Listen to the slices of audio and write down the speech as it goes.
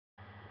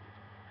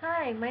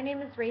Hi, my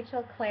name is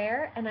Rachel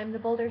Clare, and I'm the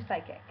Boulder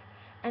Psychic.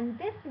 And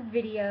this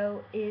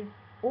video is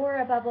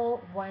Aura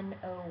Bubble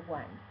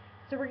 101.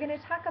 So we're going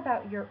to talk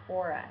about your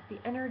aura, the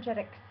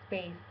energetic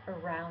space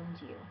around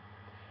you.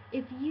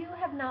 If you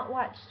have not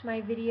watched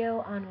my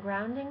video on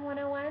Grounding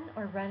 101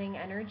 or Running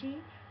Energy,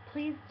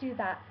 please do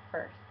that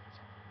first.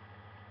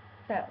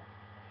 So,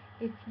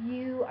 if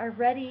you are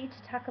ready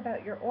to talk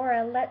about your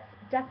aura, let's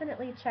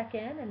definitely check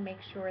in and make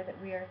sure that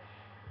we are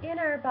in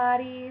our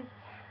bodies.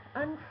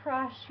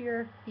 Uncross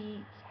your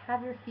feet,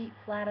 have your feet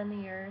flat on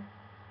the earth,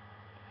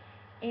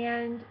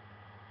 and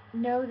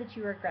know that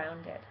you are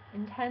grounded.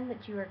 Intend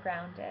that you are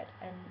grounded,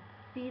 and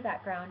see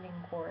that grounding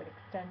cord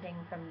extending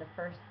from the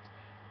first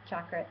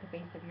chakra at the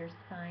base of your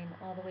spine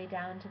all the way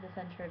down to the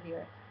center of the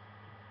earth,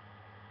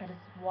 and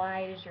as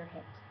wide as your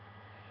hips.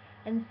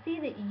 And see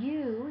that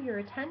your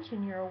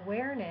attention, your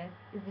awareness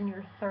is in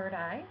your third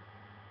eye.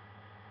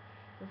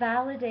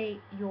 Validate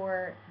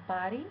your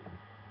body.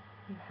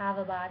 You have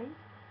a body.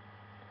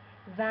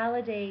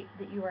 Validate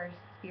that you are a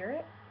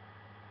spirit.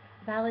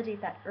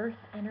 Validate that earth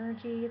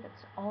energy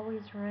that's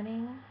always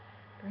running.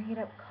 Bring it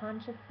up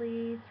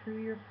consciously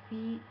through your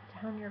feet,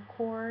 down your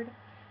cord.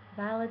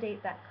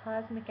 Validate that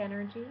cosmic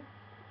energy.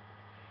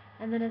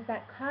 And then as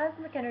that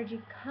cosmic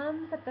energy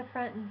comes up the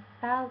front and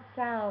spouts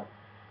out,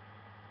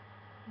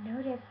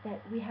 notice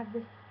that we have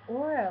this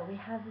aura, we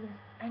have this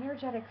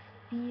energetic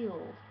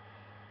field.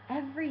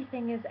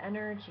 Everything is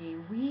energy.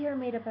 We are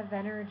made up of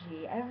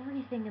energy.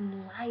 Everything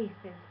in life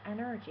is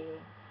energy.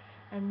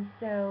 And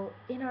so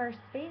in our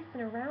space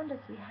and around us,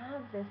 we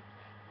have this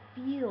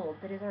field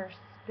that is our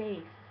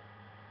space.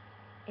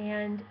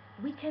 And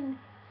we can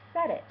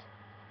set it,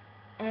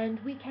 and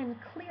we can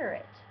clear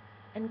it,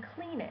 and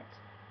clean it,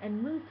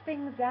 and move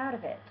things out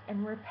of it,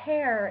 and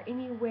repair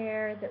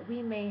anywhere that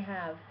we may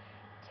have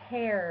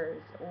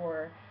tears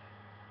or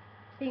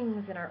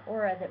things in our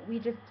aura that we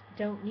just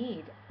don't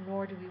need,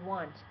 nor do we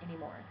want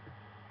anymore.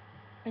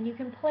 And you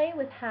can play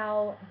with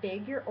how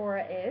big your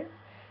aura is.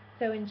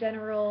 So in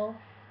general,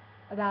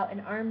 about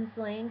an arm's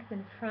length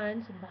in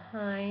front and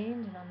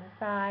behind and on the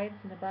sides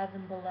and above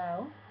and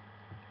below.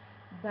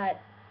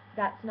 But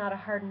that's not a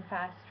hard and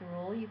fast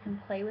rule. You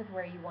can play with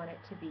where you want it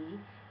to be.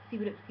 See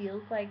what it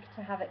feels like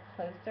to have it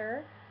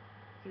closer.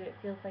 See what it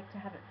feels like to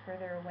have it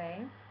further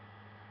away.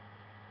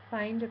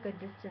 Find a good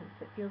distance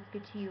that feels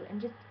good to you,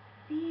 and just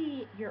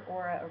see your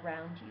aura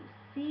around you.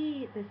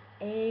 See this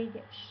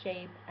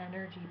egg-shaped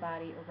energy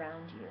body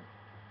around you.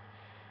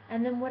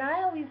 And then what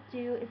I always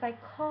do is I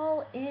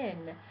call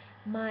in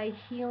my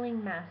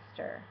healing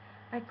master.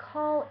 I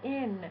call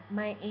in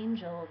my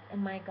angels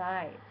and my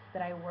guides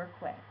that I work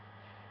with.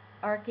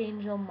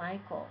 Archangel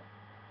Michael,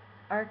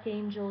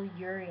 Archangel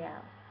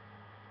Uriel,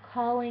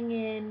 calling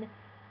in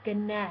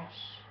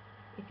Ganesh,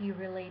 if you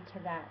relate to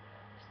that,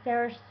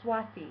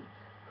 Saraswati,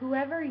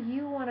 whoever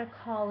you want to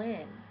call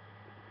in.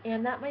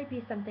 And that might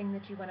be something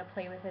that you want to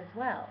play with as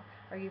well.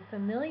 Are you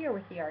familiar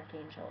with the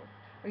archangels?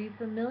 Are you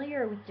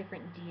familiar with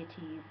different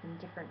deities and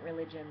different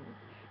religions?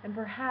 And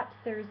perhaps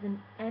there's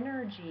an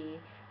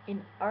energy,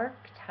 an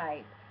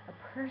archetype,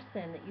 a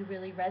person that you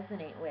really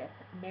resonate with.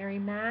 Mary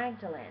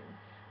Magdalene,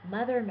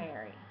 Mother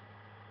Mary,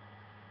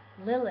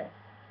 Lilith.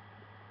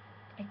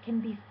 It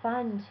can be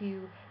fun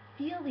to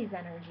feel these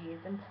energies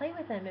and play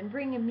with them and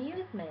bring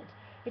amusement.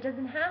 It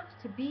doesn't have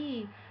to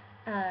be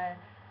a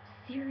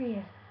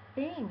serious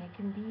thing. It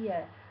can be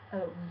a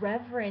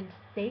reverent,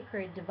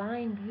 sacred,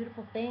 divine,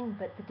 beautiful thing,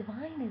 but the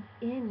divine is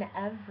in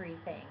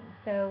everything.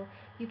 So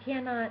you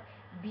cannot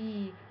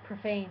be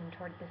profane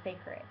toward the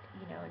sacred,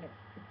 and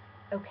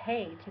it's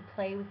okay to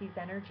play with these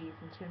energies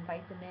and to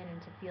invite them in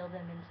and to feel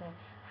them and to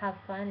have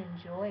fun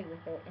and joy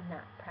with it in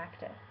that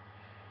practice.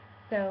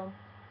 So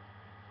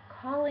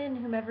call in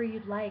whomever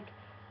you'd like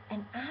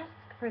and ask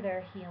for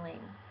their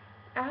healing.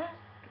 Ask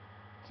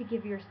to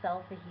give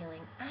yourself a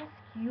healing. Ask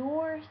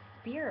your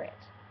spirit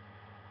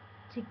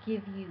to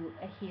give you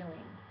a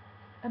healing.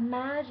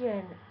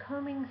 Imagine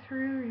combing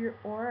through your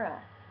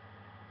aura.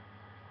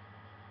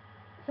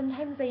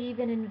 Sometimes I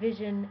even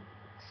envision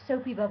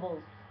soapy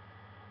bubbles,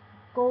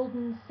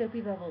 golden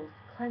soapy bubbles,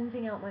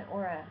 cleansing out my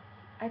aura.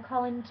 I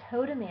call in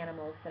totem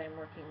animals that I'm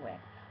working with.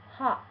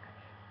 Hawk,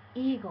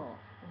 eagle,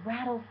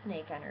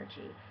 rattlesnake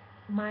energy.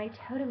 My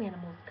totem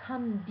animals,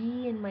 come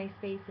be in my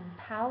space.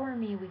 Empower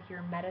me with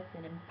your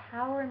medicine.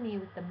 Empower me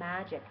with the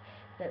magic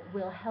that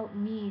will help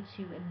me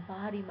to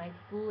embody my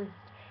fullest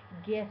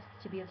gifts,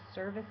 to be of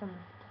service on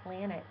this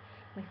planet,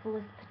 my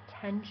fullest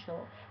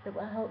potential, that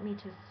will help me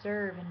to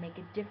serve and make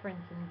a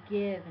difference and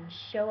give and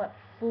show up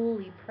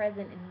fully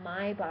present in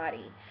my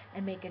body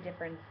and make a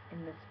difference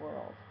in this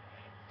world.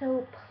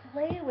 So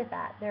play with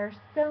that. There are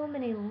so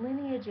many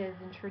lineages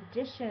and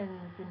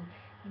traditions, and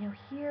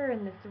here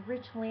in this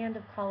rich land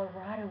of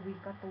Colorado,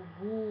 we've got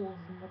the wolves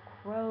and the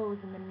crows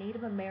and the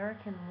Native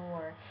American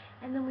lore.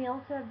 And then we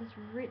also have this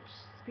rich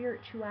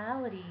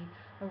spirituality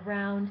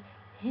around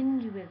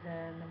Hinduism,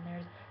 and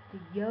there's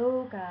the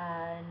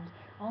yoga and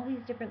all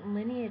these different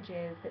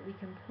lineages that we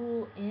can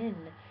pull in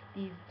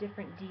these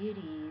different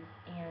deities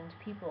and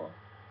people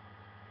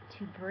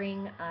to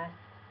bring us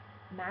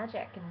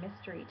magic and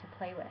mystery to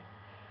play with.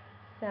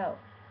 So,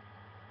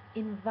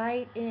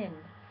 invite in,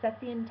 set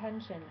the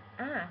intention,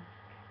 ask,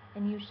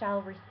 and you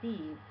shall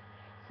receive.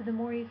 So the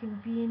more you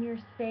can be in your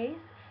space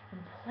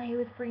and play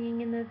with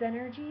bringing in those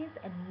energies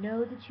and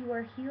know that you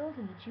are healed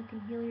and that you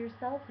can heal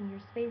yourself and your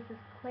space is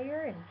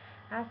clear, and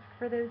ask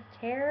for those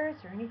tears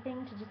or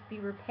anything to just be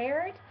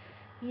repaired.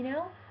 You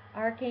know,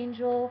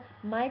 Archangel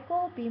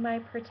Michael, be my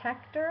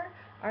protector.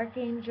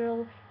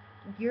 Archangel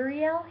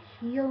Uriel,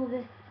 heal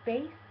this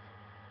space,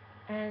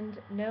 and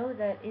know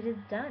that it is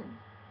done.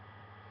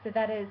 So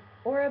that is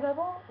Aura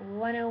Bubble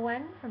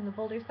 101 from the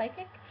Boulder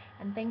Psychic,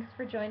 and thanks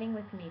for joining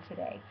with me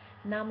today.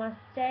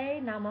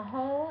 Namaste,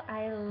 namaho,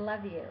 I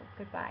love you.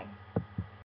 Goodbye.